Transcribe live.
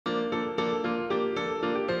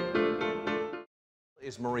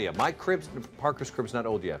Is Maria. My crib's, Parker's crib's not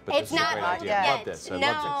old yet, but It's this is a not great old idea. yet. I love this. I No.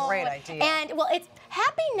 love Great idea. And well, it's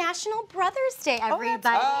Happy National Brothers Day,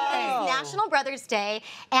 everybody. Oh. It's National Brothers Day,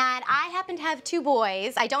 and I happen to have two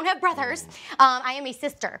boys. I don't have brothers. I am a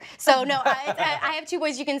sister. So no, I have two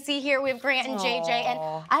boys. You can see here we have Grant and JJ,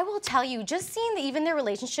 and I will tell you, just seeing even their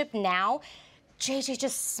relationship now. JJ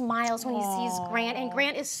just smiles when he sees Grant, and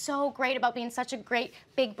Grant is so great about being such a great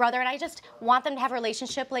big brother, and I just want them to have a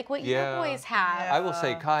relationship like what your boys have. I will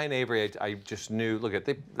say, Kai and Avery, I just knew, look at,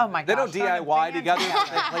 they don't gosh, DIY together,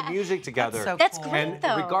 they play music together. That's great, though.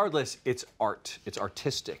 And regardless, it's art. It's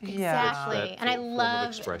artistic. Exactly, and I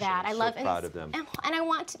love that. I love so proud of them. And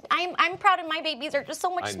I'm proud of my babies. Are just so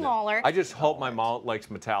much smaller. I just hope my mom likes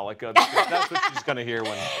Metallica, because that's what she's going to hear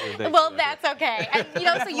when they Well, that's okay. And, you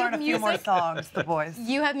know, so you have a few more music. songs, the boys.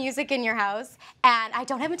 You have music in your house, and I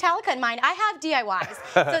don't have Metallica in mine. I have DIYs.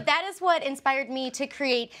 So that is what inspired me to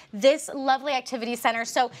create this lovely activity center.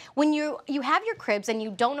 So when you have your cribs and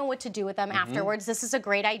you don't know what to do with them afterwards, this is a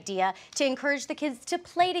great idea to encourage the kids to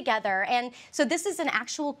play together. And so this is an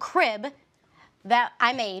actual crib that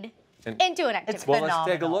I made into an activity. Well, let's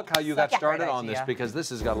take a look how you got started on this, because this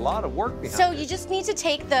has got a lot of work behind it. So you just need to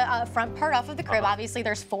take the front part off of the crib. Obviously,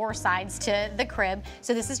 there's 4 sides to the crib.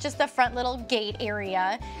 So this is just the front little gate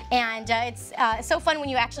area. And it's so fun when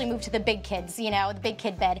you actually move to the big kids, you know, the big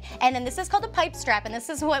kid bed. And then this is called a pipe strap, and this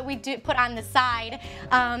is what we do put on the side.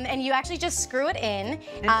 And you actually just screw it in.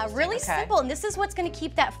 Really simple. And this is what's going to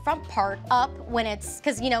keep that front part up when it's,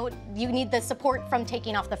 because, you know, you need the support from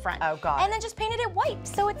taking off the front. Oh, God. And then just painted it white.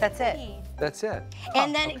 So it's That's it. That's it.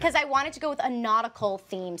 And then, because I wanted to go with a nautical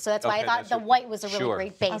theme, so that's why I thought the white was a really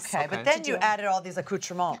great base. Okay, but then you added all these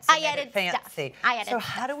accoutrements. I added fancy. Stuff. So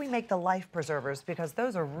how do we make the life preservers? Because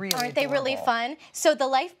those are really Aren't they really fun? So the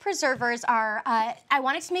life preservers are, I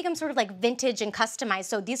wanted to make them sort of like vintage and customized.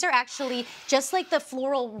 So these are actually just like the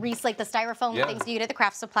floral wreaths, like the styrofoam things you get at the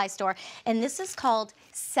craft supply store. And this is called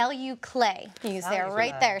Celluclay. You see it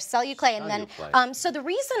right there, Celluclay. And then, so the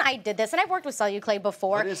reason I did this, and I've worked with Celluclay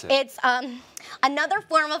before. What is it? It's another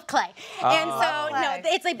form of clay. And so, no,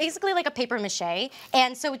 it's like basically like a paper mache.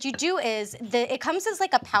 And so what you do is, it comes as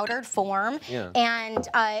like a powdered form, and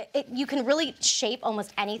you can really shape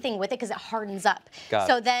almost anything with it because it hardens up.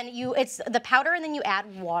 So then it's the powder, and then you add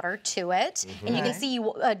water to it, and you can see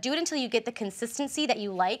you do it until you get the consistency that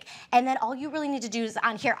you like, and then all you really need to do is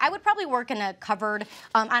on here. I would probably work in a covered,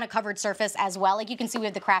 on a covered surface as well. Like you can see we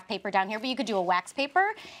have the craft paper down here, but you could do a wax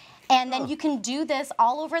paper. And then you can do this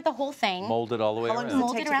all over the whole thing. Mold it all the way around. How long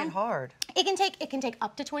does it take to get hard? It can take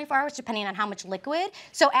up to 24 hours depending on how much liquid.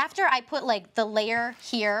 So after I put like the layer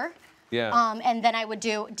here, and then I would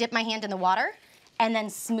dip my hand in the water and then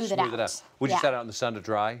smooth it out. Would you set it out in the sun to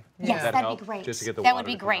dry? Yes, that'd be great. Just to get the that water would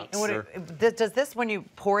be great. Does this, when you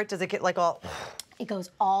pour it, does it get like all... It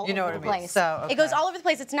goes all over the place. So, it goes all over the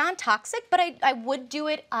place. It's non-toxic, but I would do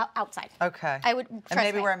it outside. Okay. I would. And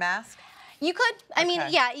maybe wear a mask? You could. I mean,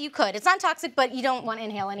 yeah, you could. It's non-toxic, but you don't want to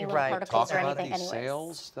inhale any little particles or anything anyways.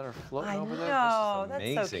 Sails that are floating over there. I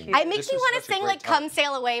know, that's so cute. It makes me want to sing like "Come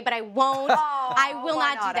Sail Away," but I won't. I will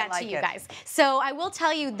not do that to you guys. So I will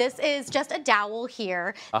tell you, this is just a dowel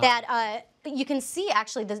here that you can see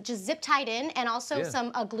actually just zip tied in, and also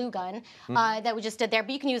some glue gun that we just did there,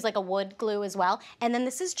 but you can use like a wood glue as well. And then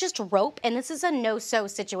this is just rope, and this is a no-sew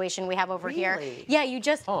situation we have over here. Yeah, you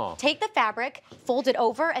just take the fabric, fold it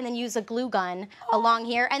over, and then use a glue gun along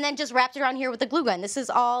here, and then just wrap it around here with the glue gun. This is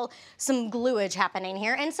all some gluage happening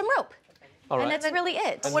here, and some rope. And that's really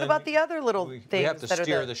it. And what about the other little things? We have to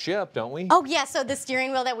steer the ship, don't we? Oh yeah, so the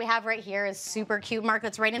steering wheel that we have right here is super cute, Mark.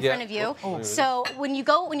 That's right in front of you. So when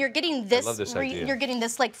you're getting this you're getting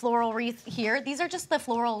this like floral wreath here. These are just the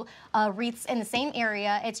floral wreaths in the same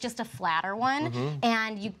area. It's just a flatter one,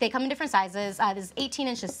 and they come in different sizes. This is 18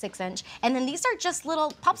 inches, 6 inch, and then these are just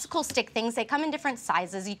little popsicle stick things. They come in different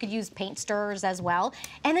sizes. You could use paint stirrers as well,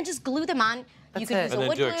 and then just glue them on. You could use a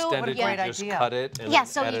wood glue. What a great idea. Just cut it. And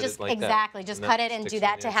so you just just cut it and do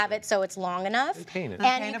that to have it so it's long enough. And paint it.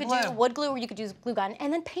 And you could do wood glue, or you could use glue gun,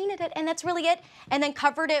 and then painted it, and that's really it. And then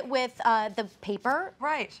covered it with the paper.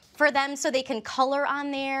 For them, so they can color on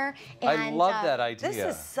there. And, I love that idea. This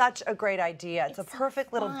is such a great idea. It's a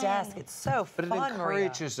perfect little desk. It's so fun, But it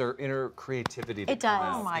encourages their inner creativity to It does.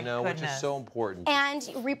 come out, you know, which is so important. And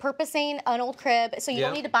repurposing an old crib, so you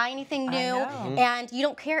don't need to buy anything new, and you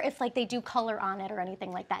don't care if like they do color on it or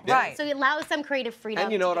anything like that. So it allows them creative freedom.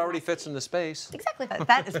 And you know, it already fits in the space. Exactly.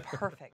 That is perfect.